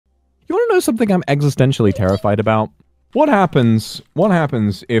You want to know something I'm existentially terrified about? What happens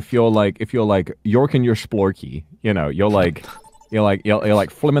if you're like Yorkin your splorky? You know, you're like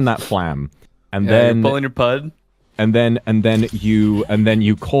flimming that flam, and then you're pulling your pud, and then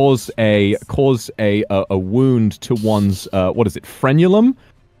you cause a wound to one's what is it, frenulum,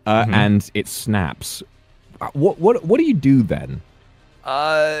 and it snaps. What do you do then?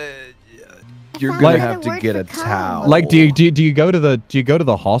 You're gonna have to get a towel. Like, do you go to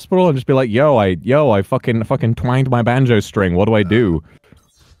the hospital and just be like, yo, I fucking twanged my banjo string. What do I do?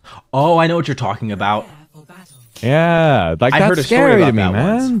 Oh, I know what you're talking about. Yeah, like I heard that's a story scary about to me, that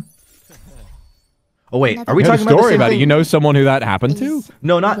man. once. Oh wait, are we You heard talking a about the story same about it? thing? You know someone who that happened to?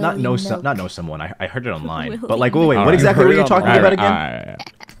 No, not know someone. I heard it online. But like, wait, what exactly were you talking about again?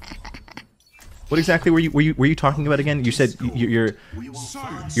 What exactly were you talking about again? You said you're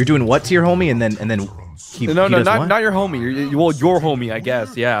doing what to your homie, and then he No, does not what? not your homie. Your homie, I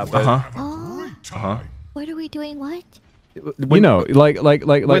guess. Yeah. But What are we doing? What? You know, like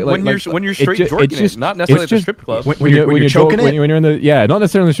when you're straight jorking it, not necessarily at the strip club. When you're choking it? when you're in the not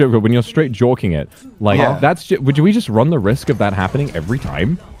necessarily in the strip club. When you're straight jorking it, like that's would we just run the risk of that happening every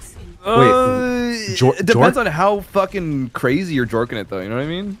time? It depends on how fucking crazy you're jorking it, though. You know what I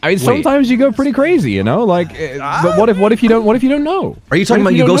mean? I mean, sometimes you go pretty crazy, you know. Like, but what if you don't know? Are you talking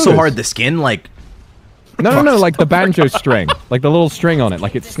about you go so hard the skin like? No, like the banjo string, like the little string on it,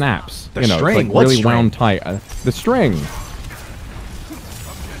 like it snaps. The you know, string? it's like What really string? wound tight. The string.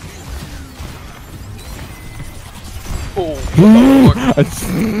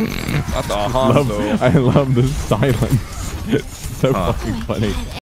 That's a I love the silence. It's so fucking funny.